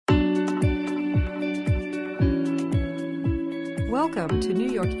Welcome to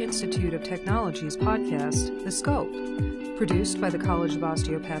New York Institute of Technology's podcast, The Scope. Produced by the College of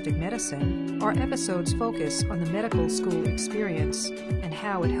Osteopathic Medicine, our episodes focus on the medical school experience and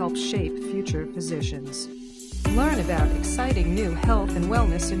how it helps shape future physicians. Learn about exciting new health and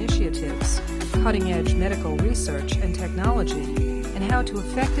wellness initiatives, cutting-edge medical research and technology, and how to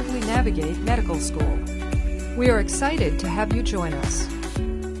effectively navigate medical school. We are excited to have you join us.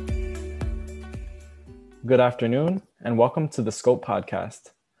 Good afternoon, and welcome to the Scope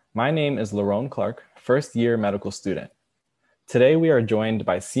podcast. My name is Lerone Clark, first-year medical student. Today, we are joined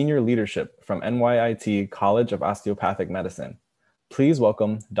by senior leadership from NYIT College of Osteopathic Medicine. Please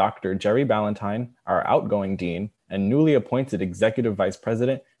welcome Dr. Jerry Ballantyne, our outgoing dean and newly appointed executive vice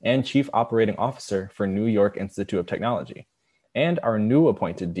president and chief operating officer for New York Institute of Technology, and our new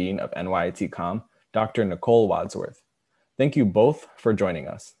appointed dean of NYITCOM, Dr. Nicole Wadsworth. Thank you both for joining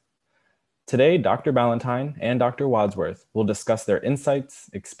us. Today, Dr. Ballantyne and Dr. Wadsworth will discuss their insights,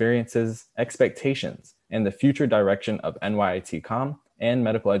 experiences, expectations, and the future direction of NYITCOM and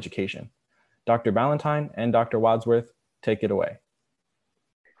medical education. Dr. Ballantyne and Dr. Wadsworth, take it away.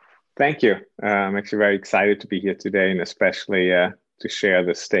 Thank you. I'm actually very excited to be here today, and especially to share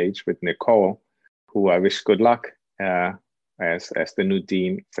the stage with Nicole, who I wish good luck as the new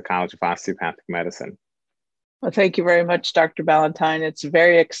dean of the College of Osteopathic Medicine. Well, thank you very much, Dr. Ballantyne. It's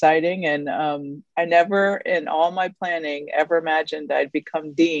very exciting. And I never, in all my planning, ever imagined I'd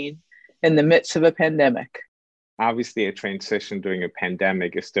become dean in the midst of a pandemic. Obviously, a transition during a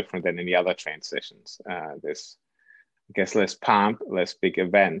pandemic is different than any other transitions. There's, I guess, less pomp, less big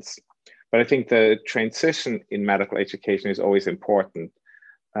events. But I think the transition in medical education is always important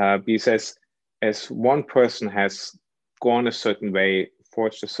because as one person has gone a certain way,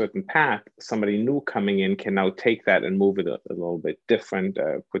 forged a certain path, somebody new coming in can now take that and move it a little bit different,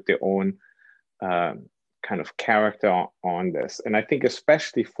 put their own kind of character on this. And I think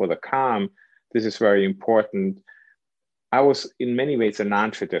especially for the COM, this is very important. I was in many ways a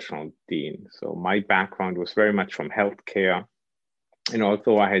non-traditional dean. So my background was very much from healthcare. And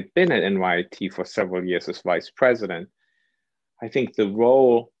although I had been at NYIT for several years as vice president, I think the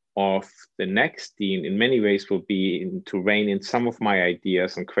role of the next dean in many ways will be to rein in some of my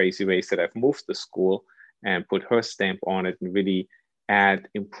ideas and crazy ways that I've moved the school and put her stamp on it and really add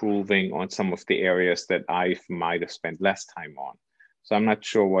improving on some of the areas that I might have spent less time on. So I'm not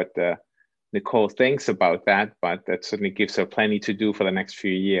sure what Nicole thinks about that, but that certainly gives her plenty to do for the next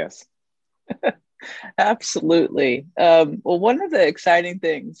few years. Absolutely. Well, one of the exciting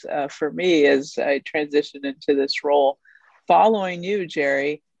things for me as I transition into this role, following you,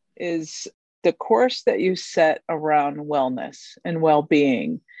 Jerry, is the course that you set around wellness and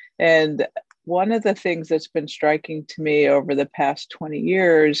well-being. And one of the things that's been striking to me over the past 20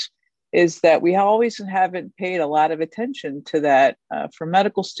 years is that we always haven't paid a lot of attention to that for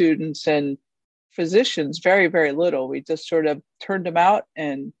medical students and physicians, very, very little. We just sort of turned them out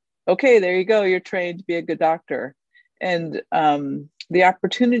and, okay, there you go, you're trained to be a good doctor. And the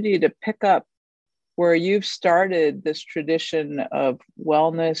opportunity to pick up where you've started this tradition of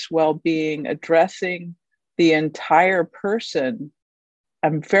wellness, well-being, addressing the entire person.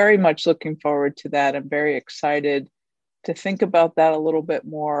 I'm very much looking forward to that. I'm very excited to think about that a little bit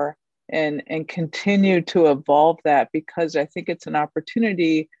more and continue to evolve that, because I think it's an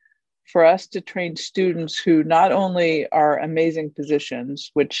opportunity for us to train students who not only are amazing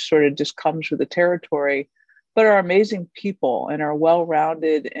physicians, which sort of just comes with the territory, but are amazing people and are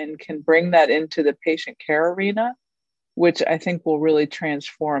well-rounded and can bring that into the patient care arena, which I think will really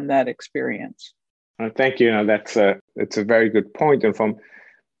transform that experience. Thank you. It's a very good point. And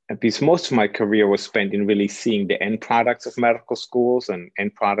because most of my career was spent in really seeing the end products of medical schools and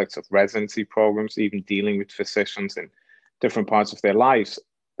end products of residency programs, even dealing with physicians in different parts of their lives.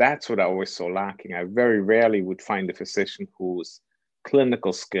 That's what I always saw lacking. I very rarely would find a physician whose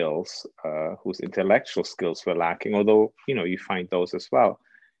clinical skills, whose intellectual skills were lacking, although, you find those as well.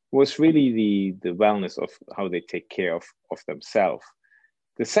 It was really the wellness of how they take care of themselves.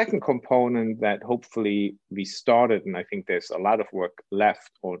 The second component that hopefully we started, and I think there's a lot of work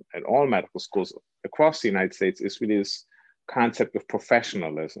left at all medical schools across the United States, is really this concept of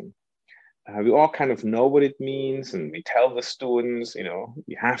professionalism. We all kind of know what it means, and we tell the students,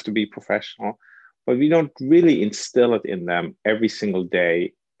 you have to be professional. But we don't really instill it in them every single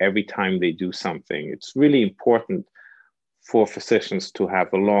day, every time they do something. It's really important for physicians to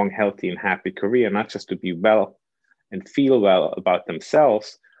have a long, healthy, and happy career, not just to be well and feel well about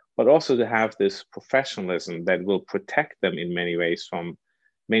themselves, but also to have this professionalism that will protect them in many ways from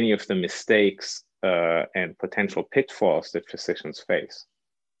many of the mistakes and potential pitfalls that physicians face.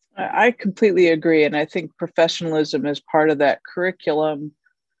 I completely agree. And I think professionalism is part of that curriculum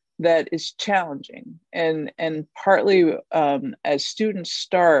that is challenging. And partly as students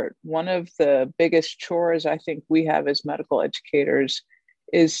start, one of the biggest chores I think we have as medical educators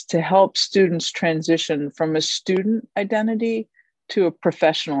is to help students transition from a student identity to a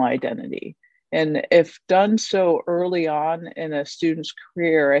professional identity. And if done so early on in a student's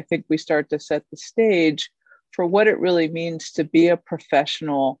career, I think we start to set the stage for what it really means to be a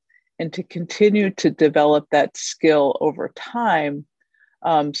professional and to continue to develop that skill over time,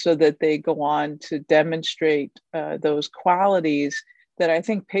 so that they go on to demonstrate those qualities that I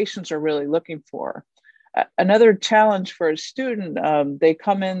think patients are really looking for. Another challenge for a student, they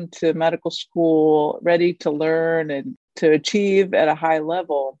come into medical school ready to learn and to achieve at a high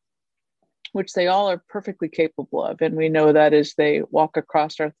level, which they all are perfectly capable of. And we know that as they walk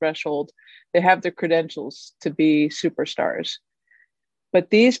across our threshold, they have the credentials to be superstars. But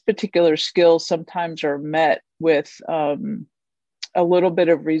these particular skills sometimes are met with a little bit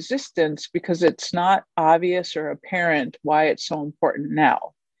of resistance because it's not obvious or apparent why it's so important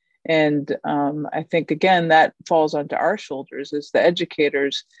now. And I think, again, that falls onto our shoulders as the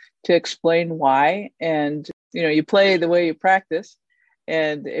educators to explain why. And, you play the way you practice.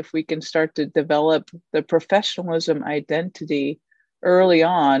 And if we can start to develop the professionalism identity early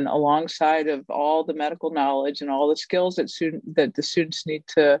on, alongside of all the medical knowledge and all the skills that the students need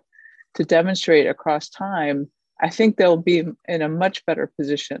to demonstrate across time, I think they'll be in a much better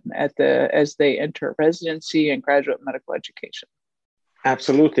position as they enter residency and graduate medical education.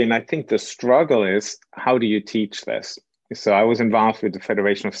 Absolutely. And I think the struggle is, how do you teach this? So I was involved with the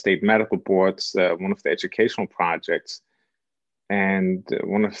Federation of State Medical Boards, one of the educational projects. And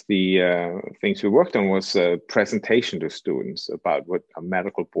one of the things we worked on was a presentation to students about what are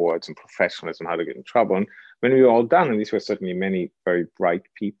medical boards and professionalism, how to get in trouble. And when we were all done, and these were certainly many very bright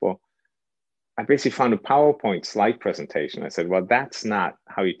people, I basically found a PowerPoint slide presentation. I said, well, that's not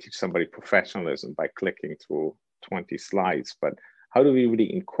how you teach somebody professionalism, by clicking through 20 slides, but how do we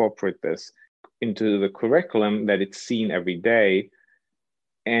really incorporate this into the curriculum that it's seen every day?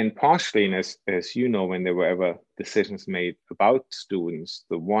 And partially, and as you know, when there were ever decisions made about students,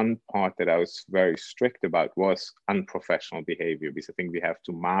 the one part that I was very strict about was unprofessional behavior, because I think we have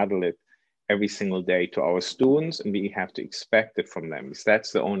to model it every single day to our students, and we have to expect it from them, because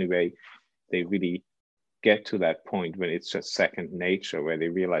that's the only way they really get to that point when it's just second nature, where they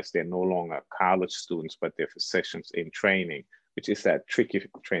realize they're no longer college students, but they're physicians in training, which is that tricky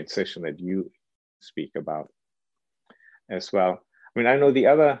transition that you speak about as well. I mean, I know the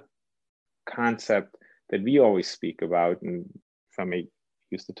other concept that we always speak about, and if I may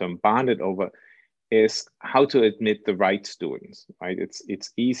use the term bonded over, is how to admit the right students, right?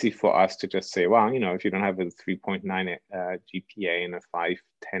 It's easy for us to just say, well, if you don't have a 3.9 GPA and a 5.10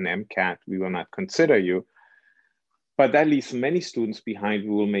 MCAT, we will not consider you. But that leaves many students behind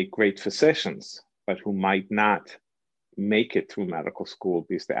who will make great physicians, but who might not make it through medical school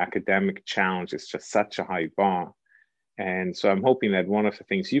because the academic challenge is just such a high bar. And so I'm hoping that one of the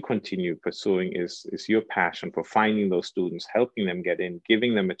things you continue pursuing is your passion for finding those students, helping them get in,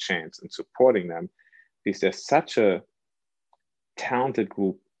 giving them a chance and supporting them, because there's such a talented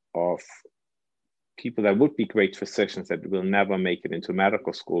group of people that would be great physicians that will never make it into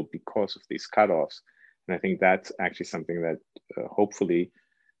medical school because of these cutoffs. And I think that's actually something that hopefully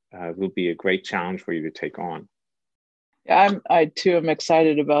will be a great challenge for you to take on. I too am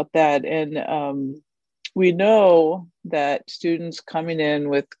excited about that. And we know that students coming in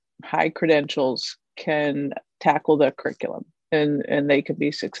with high credentials can tackle the curriculum and they can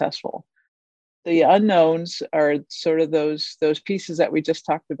be successful. The unknowns are sort of those pieces that we just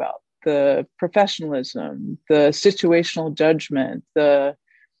talked about: the professionalism, the situational judgment, the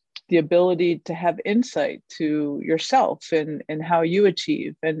ability to have insight to yourself and how you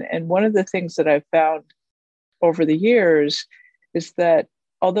achieve. And one of the things that I've found over the years is that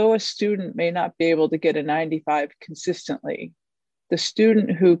although a student may not be able to get a 95 consistently, the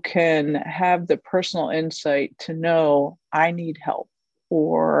student who can have the personal insight to know, I need help,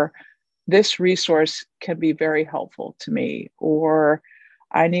 or this resource can be very helpful to me, or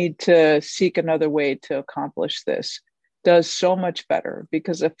I need to seek another way to accomplish this, does so much better,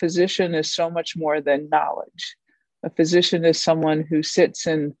 because a physician is so much more than knowledge. A physician is someone who sits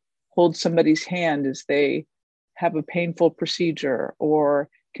and holds somebody's hand as they have a painful procedure, or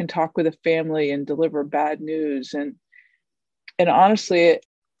can talk with a family and deliver bad news. And honestly,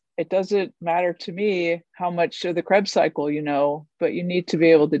 it doesn't matter to me how much of the Krebs cycle you know, but you need to be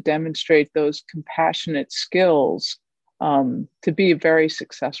able to demonstrate those compassionate skills to be a very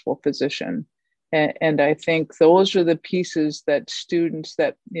successful physician. And I think those are the pieces that students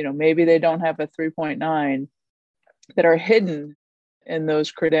that, maybe they don't have a 3.9 that are hidden in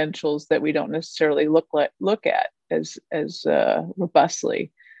those credentials that we don't necessarily look at as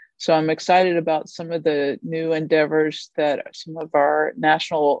robustly. So I'm excited about some of the new endeavors that some of our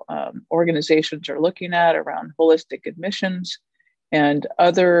national organizations are looking at around holistic admissions and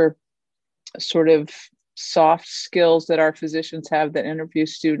other sort of soft skills that our physicians have that interview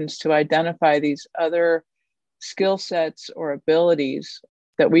students to identify these other skill sets or abilities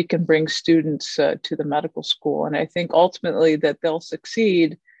that we can bring students to the medical school. And I think ultimately that they'll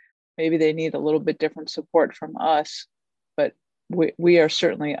succeed. Maybe they need a little bit different support from us, but we are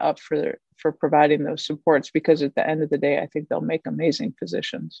certainly up for providing those supports, because at the end of the day, I think they'll make amazing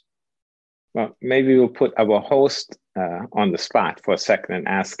physicians. Well, maybe we'll put our host on the spot for a second and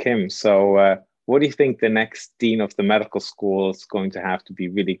ask him. So what do you think the next dean of the medical school is going to have to be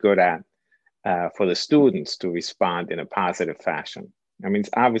really good at for the students to respond in a positive fashion? I mean, it's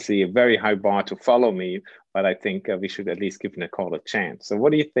obviously a very high bar to follow me, but I think we should at least give Nicole a chance. So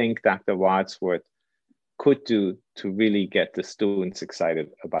what do you think Dr. Wadsworth could do to really get the students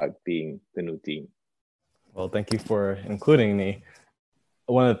excited about being the new dean? Well, thank you for including me.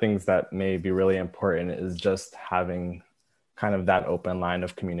 One of the things that may be really important is just having kind of that open line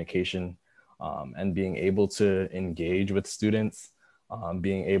of communication and being able to engage with students,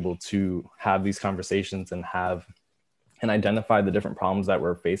 being able to have these conversations and identify the different problems that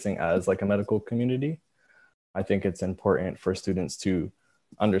we're facing as like a medical community. I think it's important for students to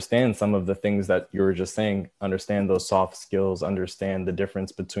understand some of the things that you were just saying, understand those soft skills, understand the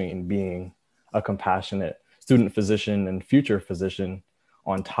difference between being a compassionate student physician and future physician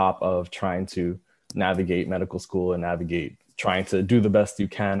on top of trying to navigate medical school and trying to do the best you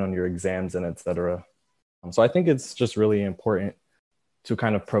can on your exams and et cetera. So I think it's just really important to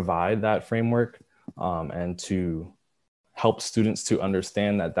kind of provide that framework and to help students to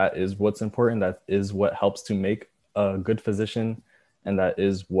understand that is what's important, that is what helps to make a good physician, and that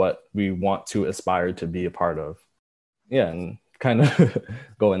is what we want to aspire to be a part of. Yeah, and kind of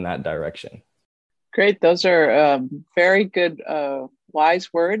go in that direction. Great. Those are very good,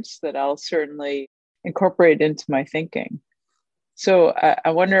 wise words that I'll certainly incorporate into my thinking. So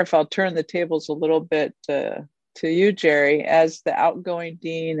I wonder if I'll turn the tables a little bit to you, Jerry, as the outgoing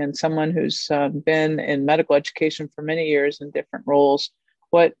dean and someone who's been in medical education for many years in different roles.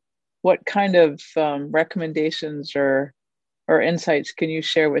 What kind of recommendations or insights can you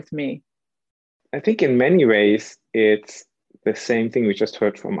share with me? I think in many ways, it's the same thing we just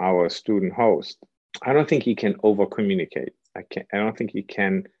heard from our student host. I don't think he can over communicate. I don't think he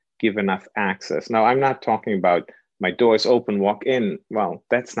can give enough access. Now, I'm not talking about my door is open, walk in. Well,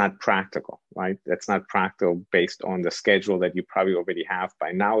 that's not practical, right? That's not practical based on the schedule that you probably already have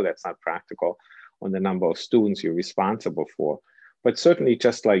by now. That's not practical on the number of students you're responsible for. But certainly,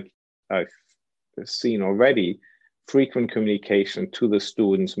 just like I've seen already, frequent communication to the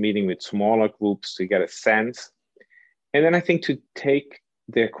students, meeting with smaller groups to get a sense. And then I think to take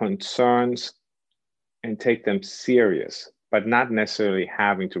their concerns and take them serious, but not necessarily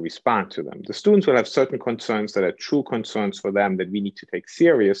having to respond to them. The students will have certain concerns that are true concerns for them that we need to take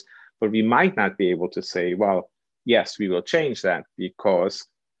serious, but we might not be able to say, well, yes, we will change that because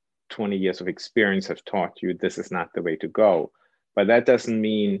 20 years of experience have taught you this is not the way to go. But that doesn't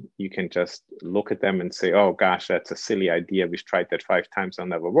mean you can just look at them and say, oh gosh, that's a silly idea. We've tried that 5 times, it'll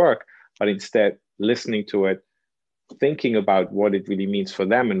never work. But instead, listening to it, thinking about what it really means for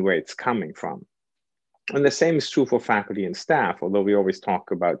them and where it's coming from. And the same is true for faculty and staff, although we always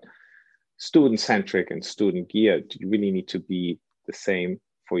talk about student-centric and student-geared. You really need to be the same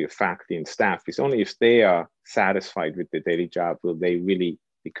for your faculty and staff, because only if they are satisfied with their daily job will they really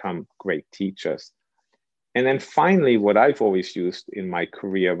become great teachers. And then finally, what I've always used in my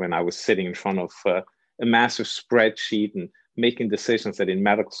career when I was sitting in front of a massive spreadsheet and making decisions that in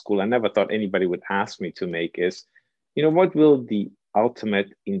medical school I never thought anybody would ask me to make is, what will the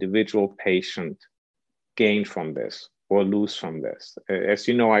ultimate individual patient gain from this or lose from this? As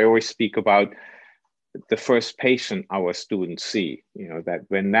you know, I always speak about the first patient our students see, that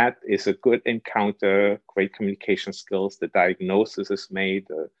when that is a good encounter, great communication skills, the diagnosis is made,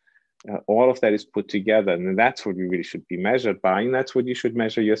 all of that is put together. And that's what we really should be measured by. And that's what you should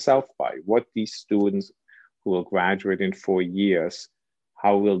measure yourself by. What these students who will graduate in 4 years,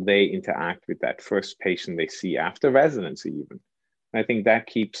 how will they interact with that first patient they see after residency even? And I think that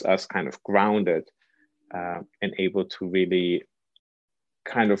keeps us kind of grounded and able to really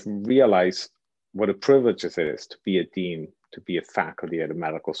kind of realize what a privilege it is to be a dean, to be a faculty at a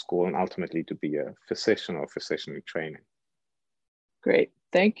medical school, and ultimately to be a physician or physician in training. Great,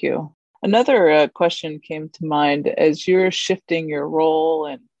 thank you. Another question came to mind as you're shifting your role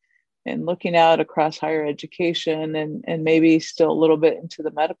and looking out across higher education and maybe still a little bit into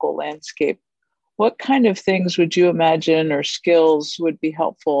the medical landscape. What kind of things would you imagine or skills would be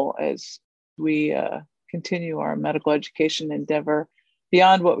helpful as we continue our medical education endeavor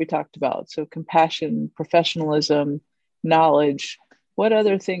beyond what we talked about? So compassion, professionalism, knowledge. What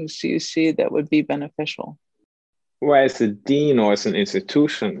other things do you see that would be beneficial? Well, as a dean or as an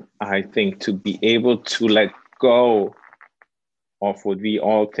institution, I think to be able to let go of what we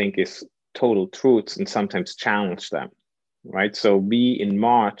all think is total truths and sometimes challenge them, right? So we in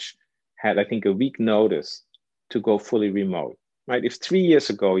March had, I think, a week notice to go fully remote, right? If 3 years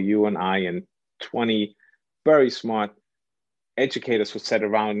ago, you and I and 20 very smart educators would sit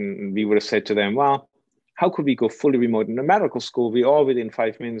around and we would have said to them, well, how could we go fully remote in a medical school? We all within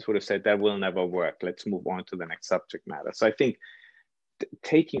 5 minutes would have said that will never work. Let's move on to the next subject matter. So I think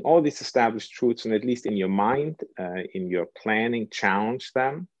taking all these established truths and at least in your mind, in your planning, challenge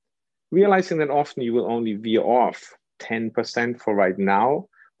them, realizing that often you will only veer off 10% for right now,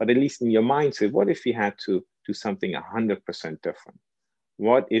 but at least in your mind say, what if we had to do something 100% different?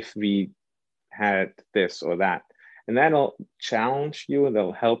 What if we had this or that? And that'll challenge you and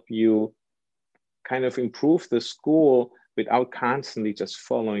that'll help you kind of improve the school without constantly just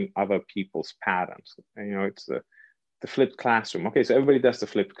following other people's patterns. And, you know, it's the flipped classroom. Okay, so everybody does the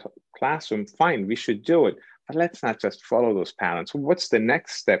flipped classroom. Fine, we should do it. But let's not just follow those patterns. What's the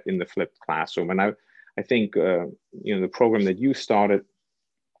next step in the flipped classroom? And I think, the program that you started,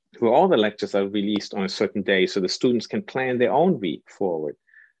 where all the lectures are released on a certain day so the students can plan their own week forward.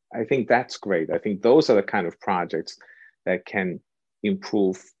 I think that's great. I think those are the kind of projects that can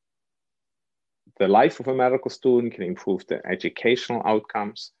improve the life of a medical student, can improve the educational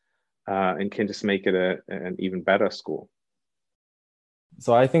outcomes, and can just make it an even better school.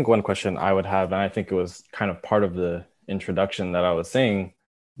 So I think one question I would have, and I think it was kind of part of the introduction that I was saying,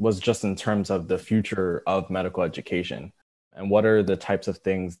 was just in terms of the future of medical education. And what are the types of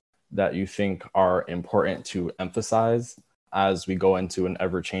things that you think are important to emphasize as we go into an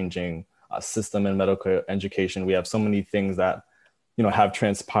ever-changing system in medical education? We have so many things that have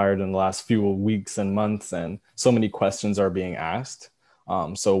transpired in the last few weeks and months, and so many questions are being asked.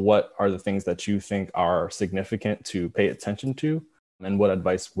 So what are the things that you think are significant to pay attention to? And what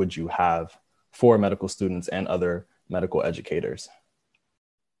advice would you have for medical students and other medical educators?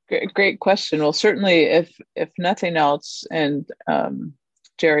 Great question. Well, certainly if nothing else, and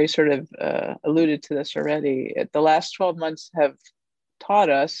Jerry sort of alluded to this already, the last 12 months have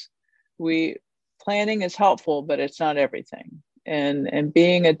taught us planning is helpful, but it's not everything. And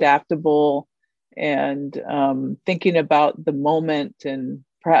being adaptable and thinking about the moment and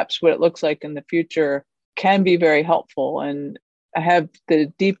perhaps what it looks like in the future can be very helpful. And I have the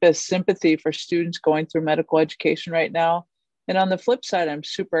deepest sympathy for students going through medical education right now. And on the flip side, I'm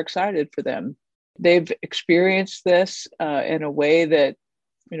super excited for them. They've experienced this in a way that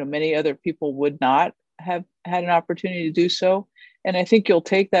many other people would not have had an opportunity to do so. And I think you'll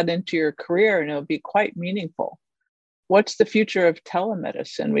take that into your career and it'll be quite meaningful. What's the future of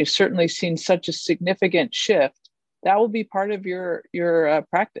telemedicine? We've certainly seen such a significant shift. That will be part of your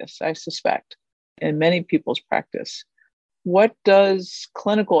practice, I suspect, and many people's practice. What does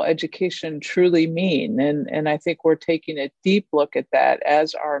clinical education truly mean? And I think we're taking a deep look at that,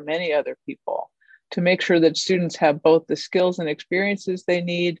 as are many other people, to make sure that students have both the skills and experiences they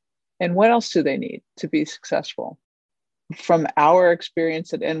need, and what else do they need to be successful. From our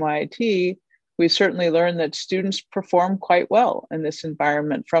experience at NYIT, we certainly learned that students perform quite well in this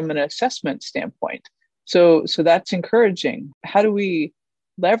environment from an assessment standpoint. So that's encouraging. How do we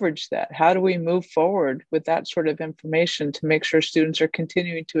leverage that? How do we move forward with that sort of information to make sure students are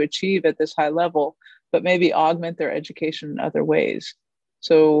continuing to achieve at this high level, but maybe augment their education in other ways?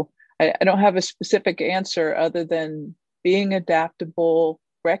 So I don't have a specific answer other than being adaptable,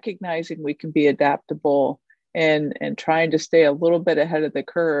 recognizing we can be adaptable, and trying to stay a little bit ahead of the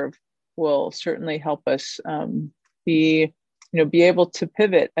curve will certainly help us be able to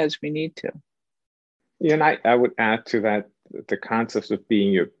pivot as we need to. Yeah, and I would add to that the concept of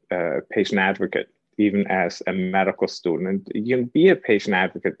being a patient advocate, even as a medical student. And you can be a patient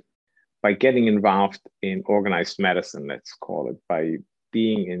advocate by getting involved in organized medicine, let's call it, by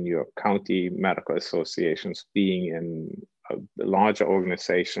being in your county medical associations, being in larger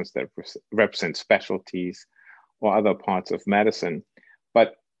organizations that represent specialties or other parts of medicine.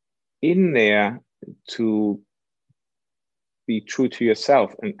 But in there, to be true to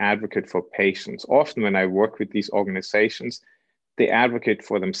yourself and advocate for patients. Often when I work with these organizations, they advocate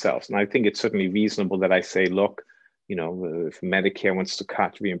for themselves. And I think it's certainly reasonable that I say, look, if Medicare wants to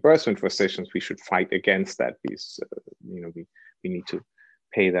cut reimbursement for physicians, we should fight against that because, we need to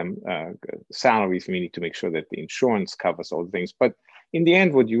pay them salaries. We need to make sure that the insurance covers all the things. But in the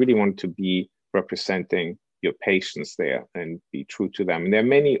end, what you really want to be representing your patients there and be true to them. And there are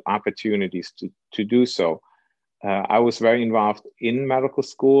many opportunities to do so. I was very involved in medical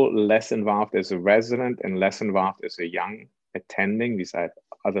school, less involved as a resident and less involved as a young attending, because I had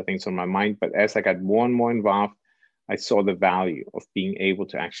other things on my mind. But as I got more and more involved, I saw the value of being able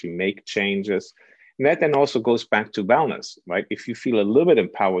to actually make changes. And that then also goes back to wellness, right? If you feel a little bit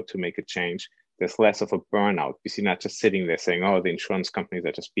empowered to make a change, there's less of a burnout because you're not just sitting there saying, oh, the insurance companies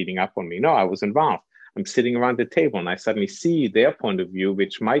are just beating up on me. No, I was involved. I'm sitting around the table and I suddenly see their point of view,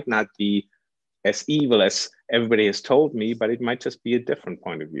 which might not be as evil as everybody has told me, but it might just be a different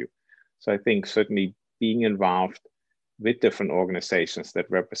point of view. So I think certainly being involved with different organizations that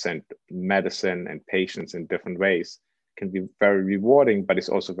represent medicine and patients in different ways can be very rewarding, but it's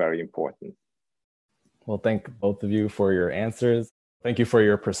also very important. Well, thank both of you for your answers. Thank you for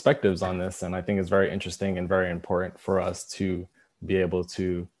your perspectives on this. And I think it's very interesting and very important for us to be able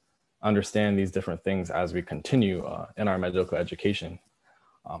to understand these different things as we continue in our medical education.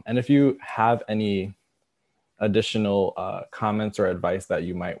 And if you have any additional comments or advice that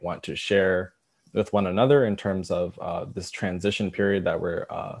you might want to share with one another in terms of this transition period that we're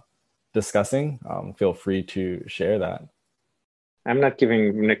discussing, feel free to share that. I'm not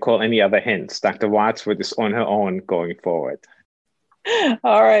giving Nicole any other hints. Dr. Wadsworth is on her own going forward.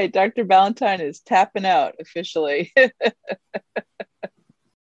 All right, Dr. Ballantyne is tapping out officially.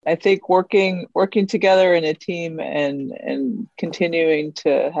 I think working together in a team and continuing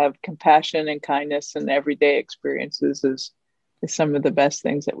to have compassion and kindness in everyday experiences is some of the best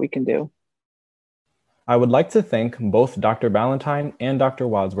things that we can do. I would like to thank both Dr. Ballantyne and Dr.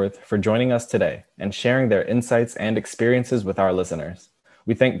 Wadsworth for joining us today and sharing their insights and experiences with our listeners.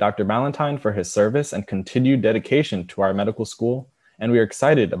 We thank Dr. Ballantyne for his service and continued dedication to our medical school, and we are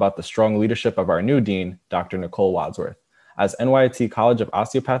excited about the strong leadership of our new dean, Dr. Nicole Wadsworth, as NYIT College of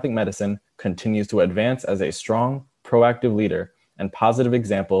Osteopathic Medicine continues to advance as a strong, proactive leader and positive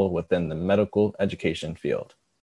example within the medical education field.